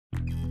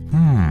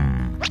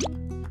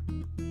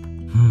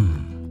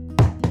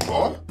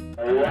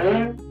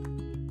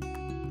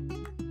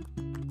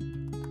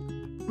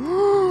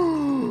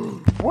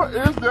What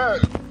is that?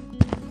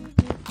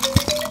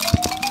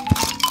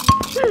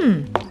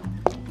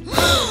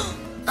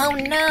 Oh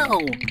no!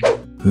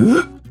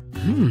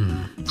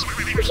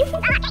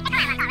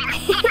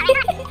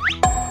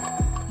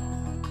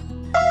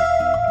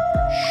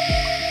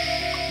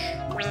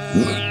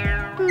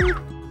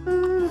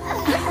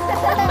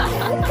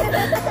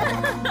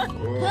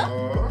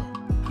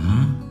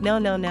 No,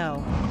 no,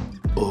 no.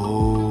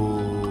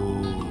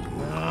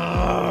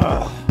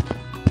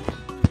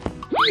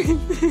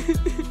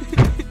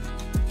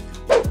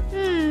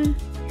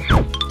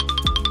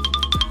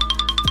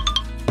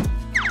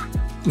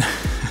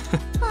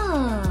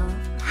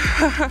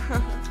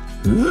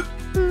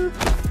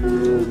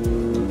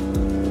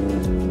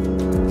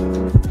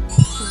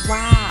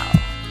 Wow.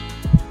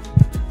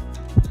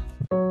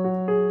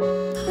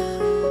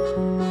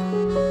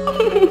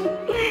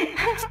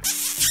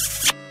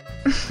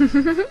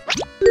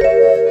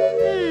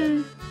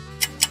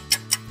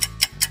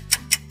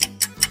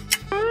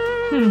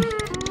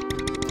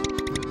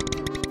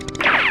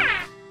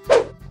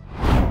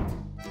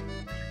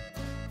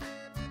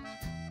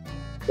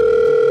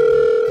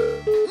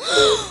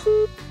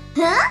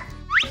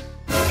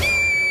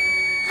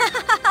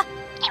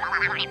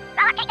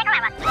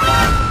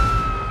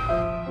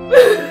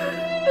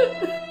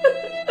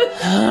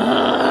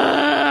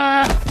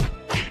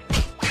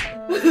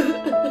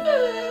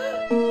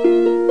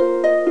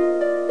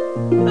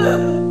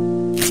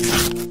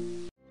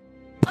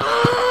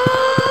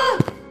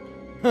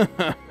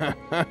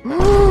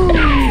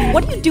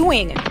 What are you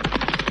doing?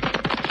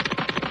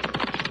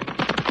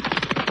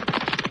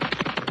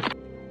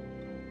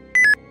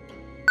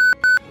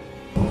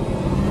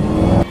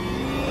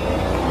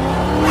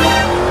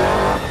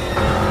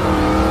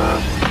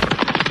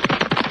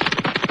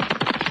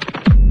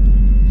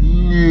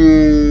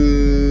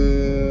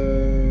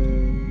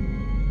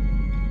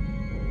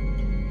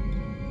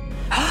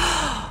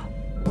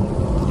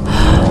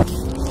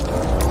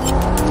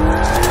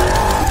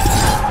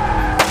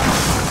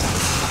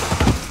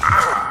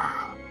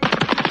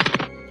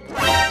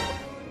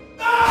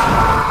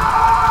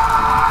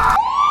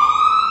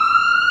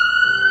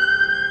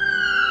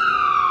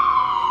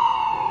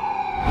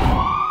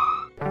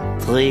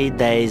 Three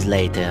days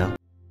later.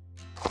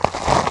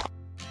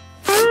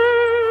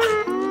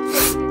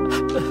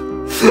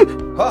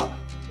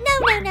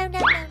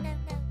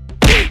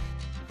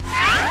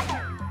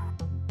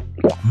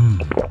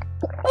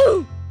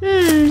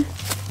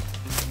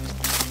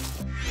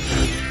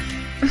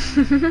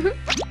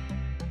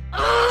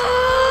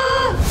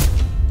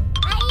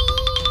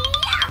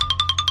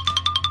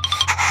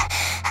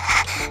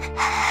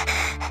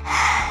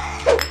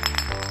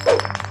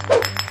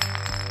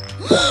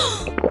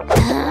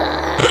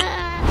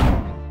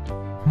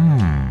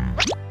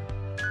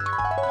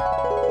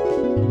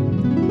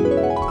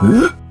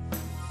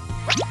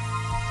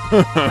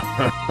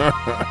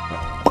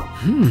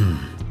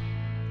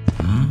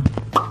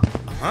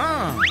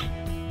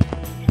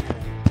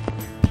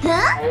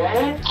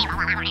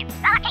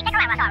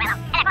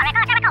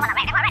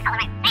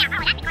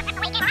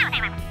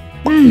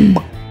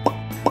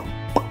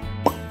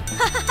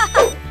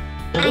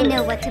 I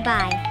know what to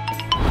buy.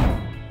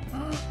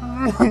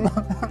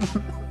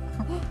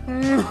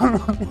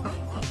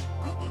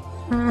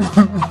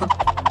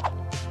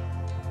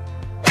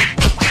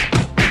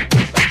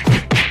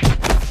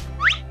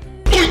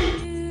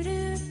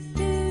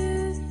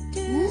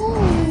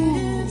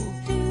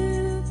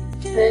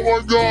 Oh my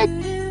god!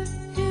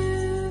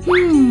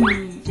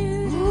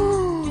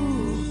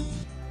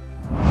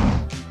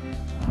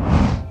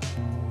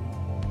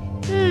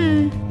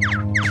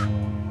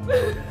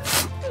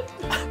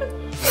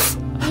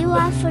 You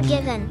are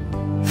forgiven.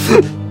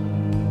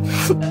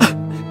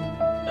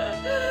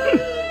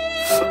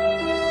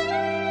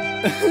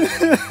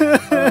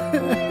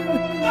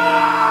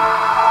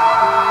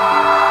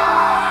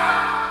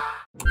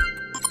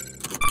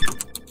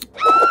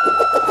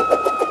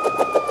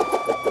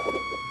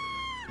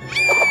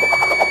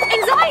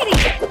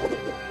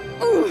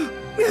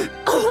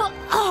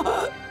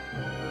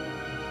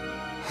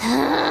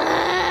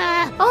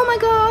 Oh my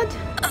god!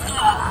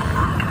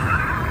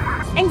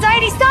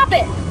 Anxiety, stop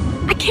it!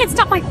 I can't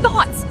stop my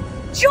thoughts!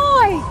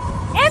 Joy!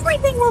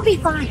 Everything will be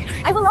fine!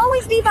 I will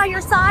always be by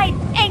your side!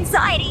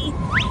 Anxiety!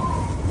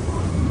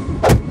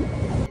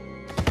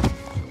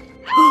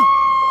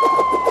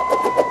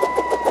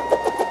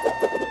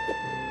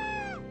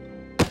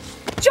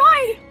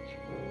 Joy!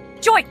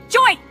 Joy!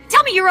 Joy!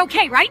 Tell me you're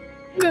okay, right?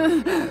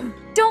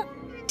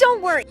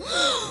 Don't worry.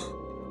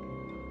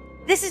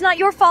 This is not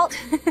your fault.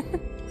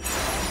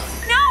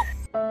 No!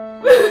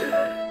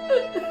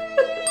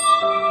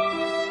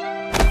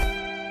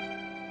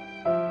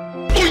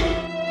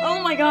 Oh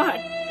my god.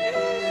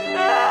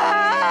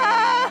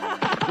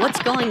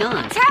 What's going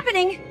on? What's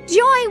happening?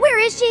 Joy, where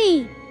is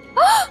she?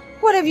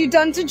 What have you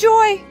done to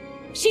Joy?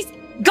 She's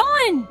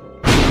gone!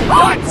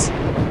 What?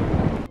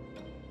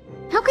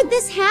 How could could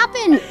this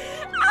happen?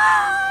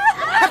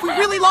 Have we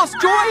really lost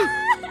Joy?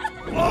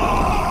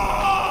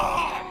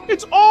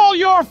 It's all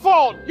your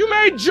fault! You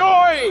made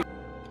Joy!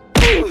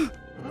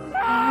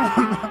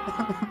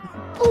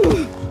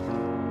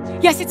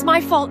 Yes, it's my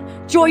fault.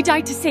 Joy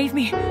died to save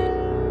me.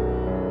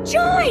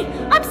 Joy!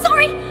 I'm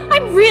sorry!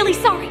 I'm really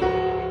sorry!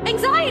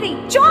 Anxiety!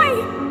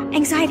 Joy!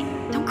 Anxiety,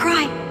 don't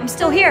cry. I'm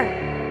still here.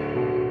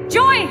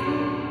 Joy!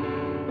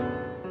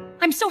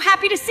 I'm so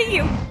happy to see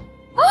you.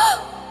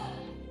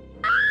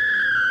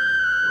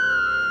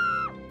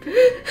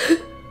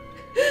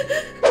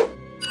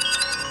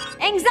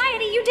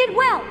 Anxiety, you did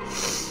well.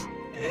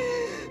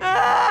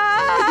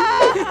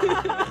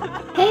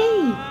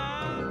 Hey!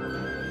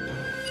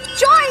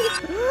 Joy!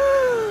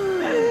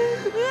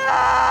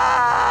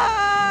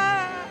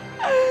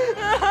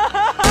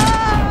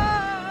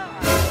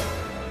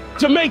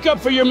 To make up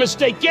for your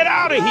mistake, get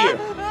out of here!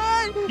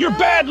 You're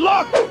bad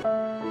luck!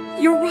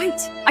 You're right.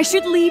 I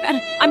should leave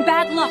and I'm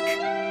bad luck.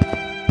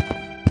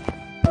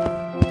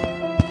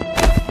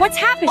 What's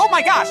happened? Oh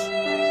my gosh!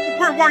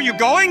 Where are you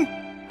going?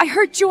 I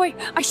heard Joy.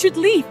 I should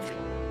leave.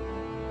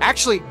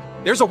 Actually,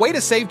 there's a way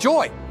to save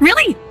Joy.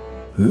 Really?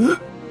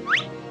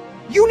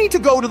 You need to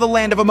go to the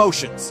land of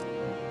emotions.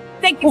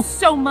 Thank you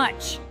so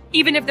much.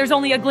 Even if there's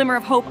only a glimmer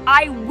of hope,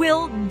 I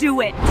will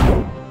do it.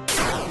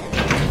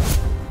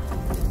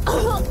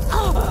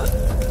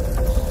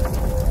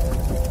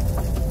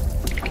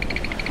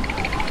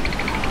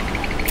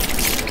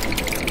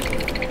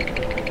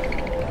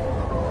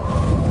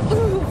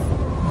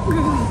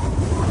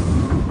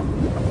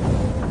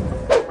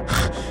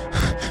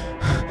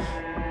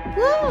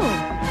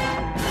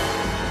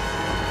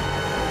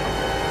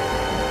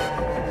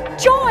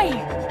 Joy!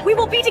 We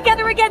will be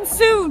together again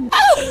soon!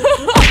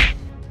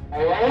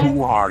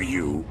 Who are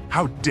you?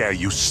 How dare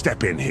you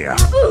step in here?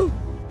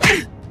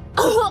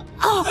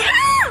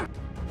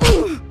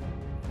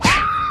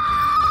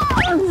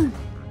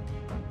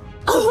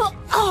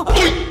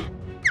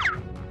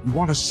 You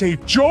want to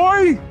save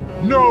Joy?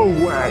 No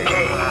way!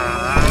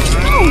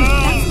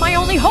 That's my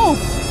only hope!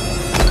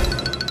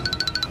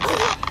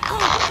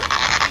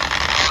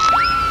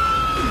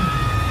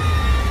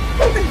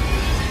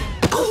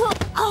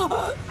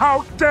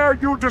 How dare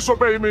you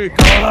disobey me?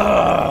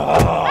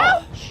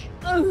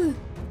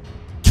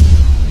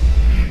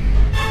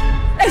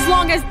 As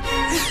long as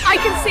I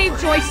can save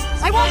Joyce,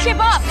 I won't give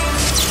up!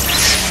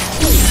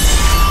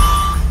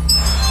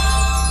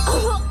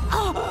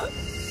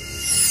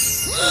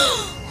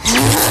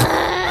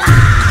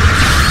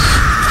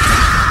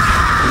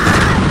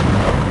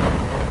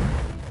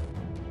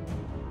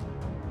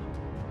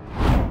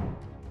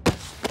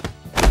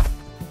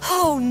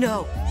 Oh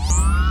no!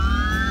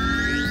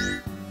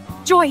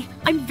 Joy,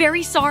 I'm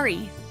very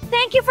sorry.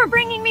 Thank you for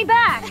bringing me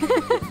back.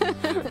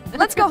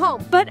 Let's go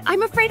home. But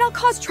I'm afraid I'll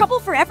cause trouble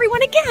for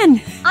everyone again.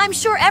 I'm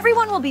sure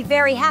everyone will be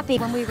very happy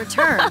when we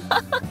return.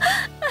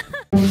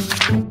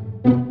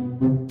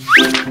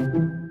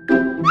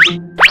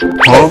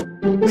 Huh?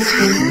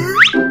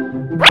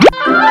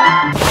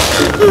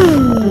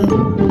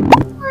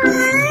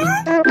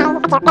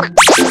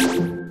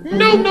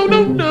 No, no,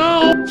 no, no!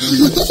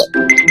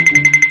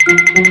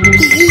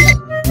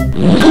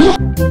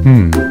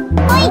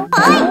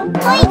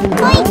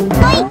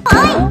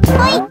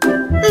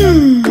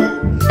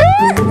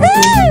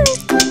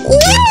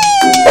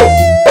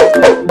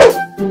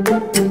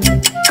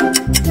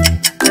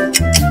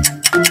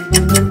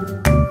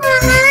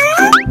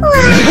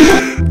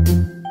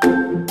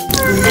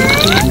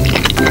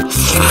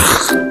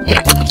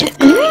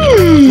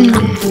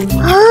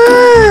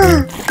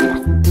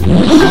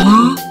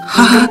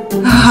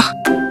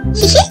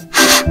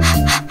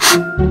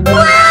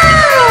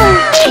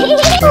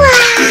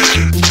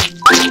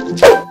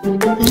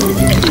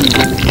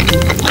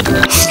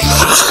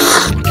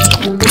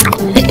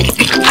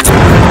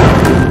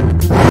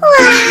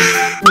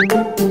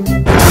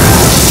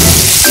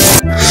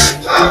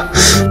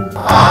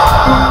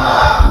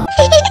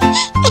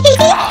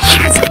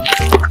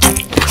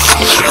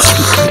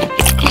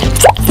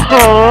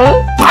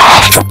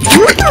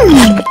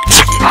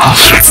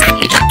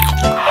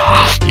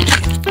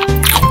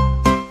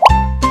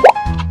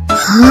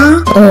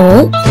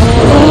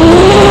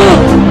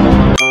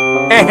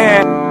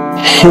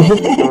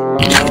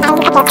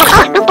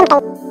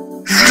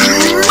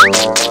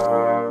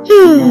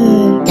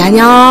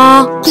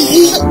 안녕.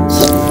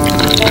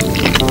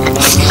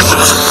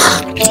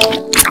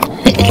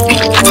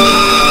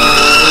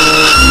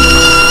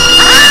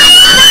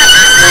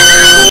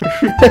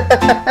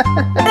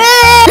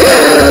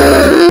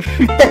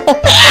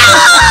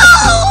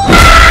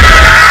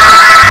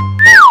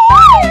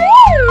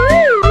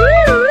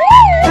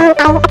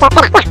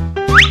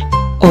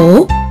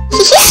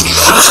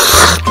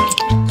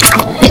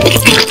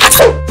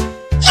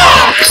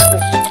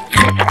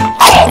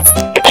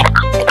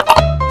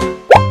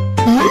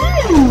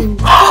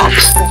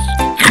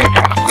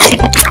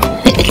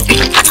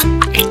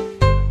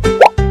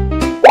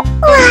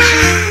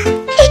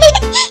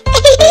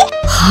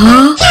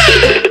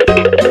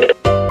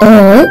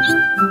 어?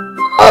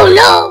 Oh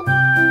no!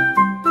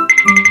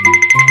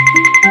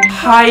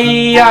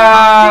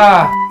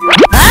 Hiya!